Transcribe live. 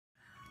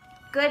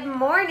Good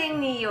Morning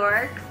New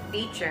York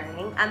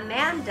featuring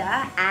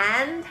Amanda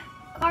and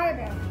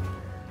Carter.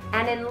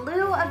 And in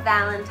lieu of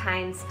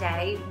Valentine's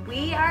Day,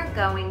 we are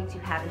going to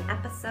have an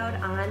episode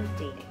on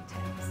dating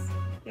tips.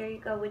 Here you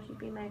go. Would you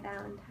be my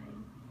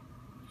Valentine?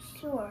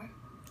 Sure.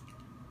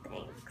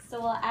 Thanks.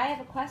 So, I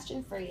have a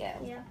question for you.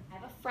 Yeah. I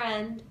have a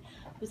friend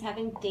who's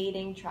having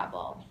dating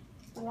trouble.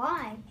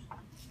 Why?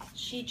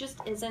 She just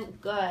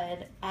isn't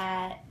good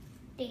at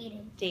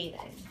Dating.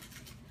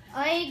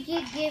 I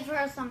did give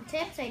her some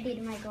tips. I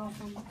dated my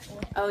girlfriend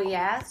before. Oh,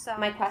 yeah? So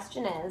my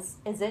question is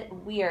it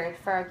weird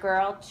for a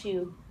girl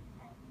to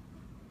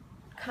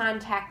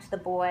contact the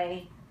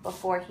boy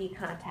before he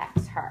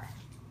contacts her?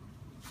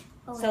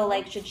 Oh, So,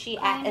 like, should she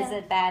ask, kinda. is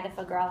it bad if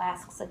a girl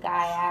asks a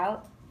guy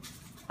out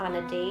on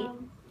a date?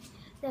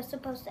 They're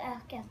supposed to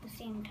ask at the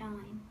same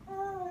time.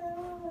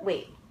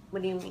 Wait,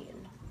 what do you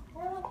mean?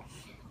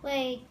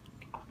 Like,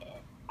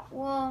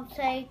 well,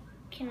 say,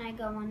 can I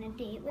go on a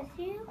date with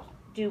you?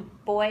 Do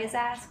boys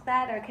ask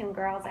that, or can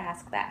girls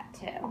ask that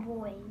too?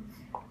 Boys.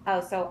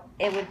 Oh, so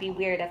it would be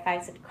weird if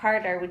I said,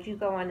 Carter, would you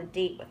go on a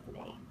date with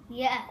me?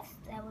 Yes,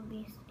 that would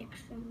be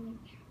extremely.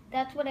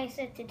 That's what I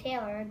said to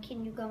Taylor.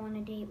 Can you go on a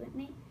date with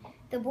me?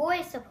 The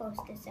boy's supposed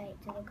to say it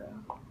to the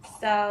girl.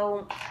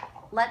 So,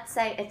 let's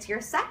say it's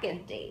your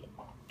second date.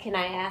 Can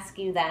I ask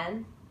you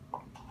then?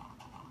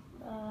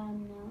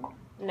 No.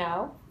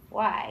 No?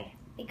 Why?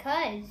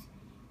 Because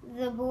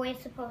the boy's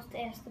supposed to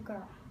ask the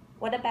girl.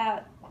 What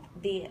about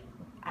the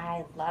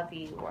I love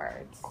you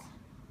words?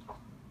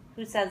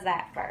 Who says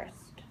that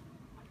first?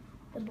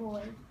 The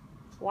boy.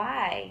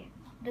 Why?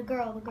 The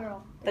girl.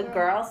 The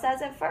girl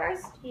says it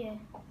first? Yeah.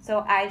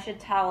 So I should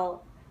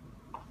tell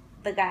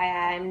the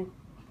guy I'm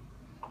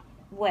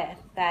with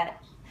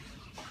that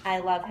I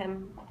love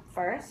him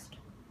first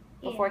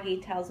before he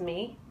tells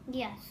me?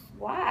 Yes.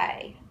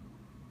 Why?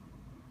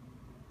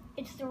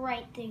 It's the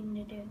right thing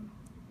to do.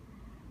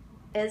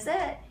 Is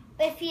it?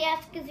 If he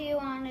asks you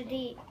on a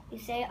date, you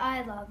say,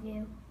 I love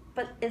you.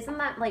 But isn't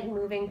that like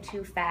moving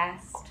too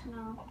fast?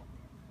 No.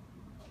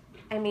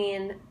 I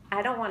mean,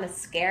 I don't want to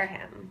scare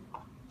him.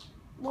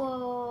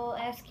 Well,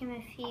 ask him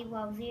if he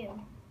loves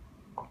you.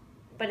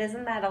 But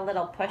isn't that a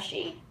little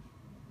pushy?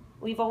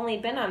 We've only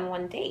been on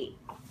one date.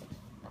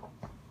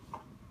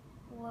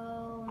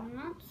 Well,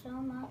 not so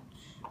much.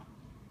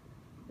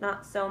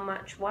 Not so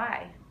much.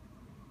 Why?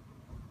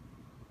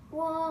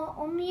 Well,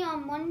 only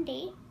on one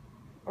date.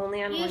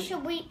 Only on You one.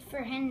 should wait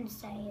for him to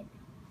say it.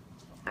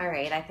 All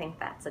right, I think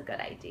that's a good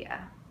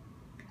idea.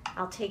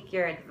 I'll take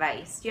your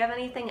advice. Do you have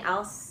anything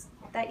else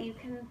that you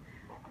can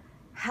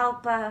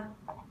help a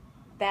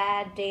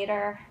bad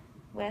dater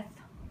with?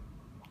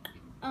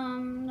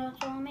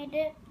 That's all I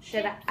did.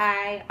 Should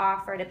I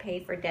offer to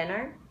pay for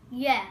dinner?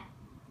 Yeah.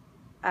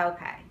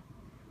 Okay.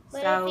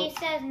 But So, if he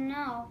says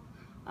no,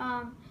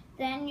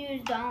 then you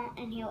don't,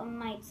 and he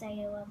might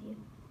say I love you.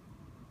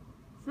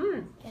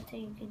 That's how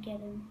you could get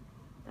him.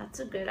 That's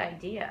a good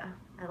idea.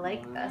 I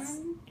like this.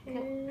 1,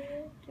 2,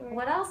 3.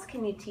 What else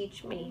can you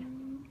teach me?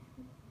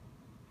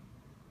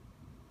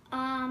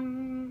 I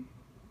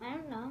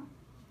don't know.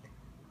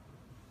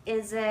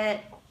 Is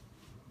it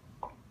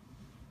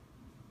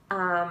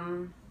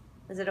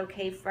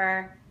okay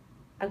for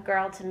a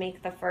girl to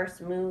make the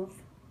first move?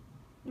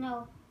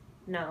 No.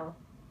 No.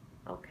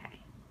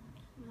 Okay.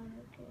 Not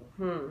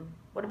okay.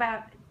 What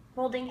about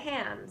holding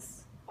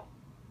hands?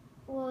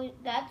 Well,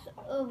 that's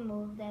a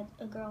move that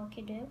a girl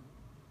can do.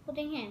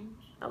 Holding hands.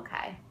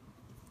 Okay.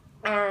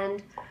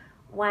 And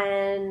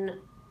when,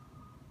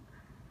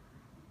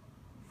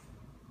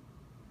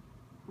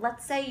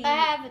 let's say you... I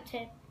have a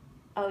tip.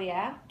 Oh,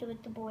 yeah? Do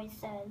what the boy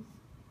says.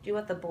 Do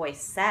what the boy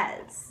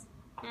says.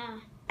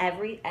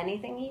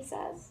 Anything he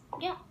says?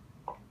 Yeah.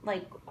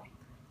 Like,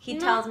 he No.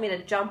 tells me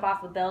to jump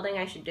off a building,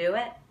 I should do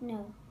it?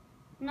 No.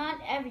 Not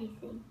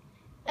everything.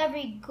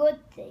 Every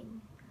good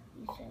thing,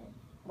 he says.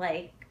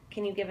 Like,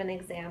 can you give an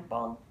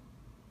example?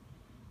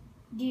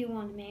 Do you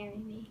want to marry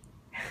me?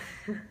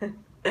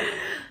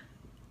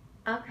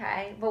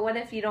 Okay, but what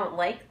if you don't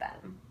like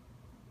them?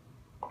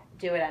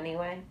 Do it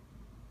anyway?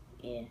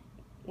 Yeah.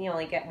 You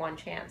only get one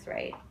chance,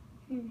 right?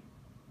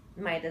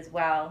 Might as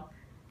well.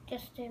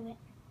 Just do it.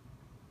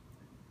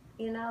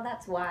 You know,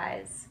 that's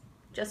wise.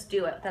 Just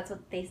do it. That's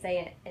what they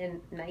say in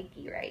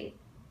Nike, right?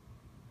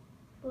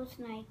 Who's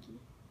Nike?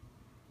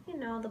 You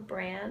know, the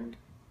brand.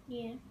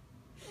 Yeah.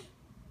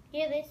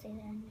 Yeah, they say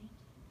that in Nike.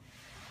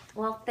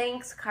 Well,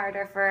 thanks,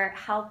 Carter, for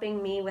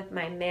helping me with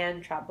my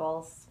man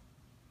troubles.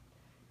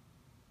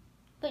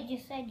 But you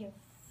said your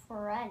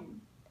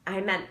friend. I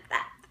meant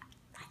that.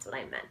 That's what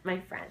I meant, my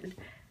friend.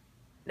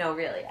 No,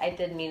 really, I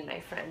did mean my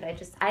friend. I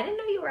didn't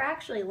know you were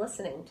actually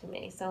listening to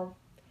me, so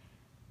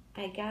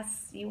I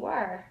guess you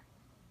were.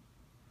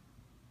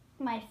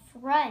 My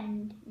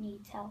friend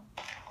needs help.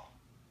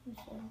 You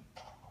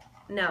said.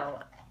 No,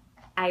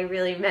 I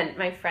really meant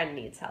my friend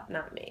needs help,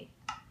 not me.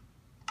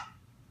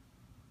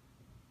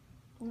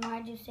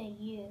 Why'd you say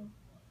you?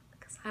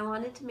 Because I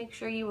wanted to make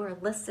sure you were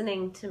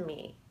listening to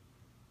me.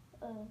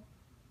 Oh.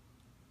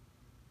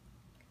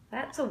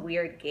 That's a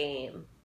weird game.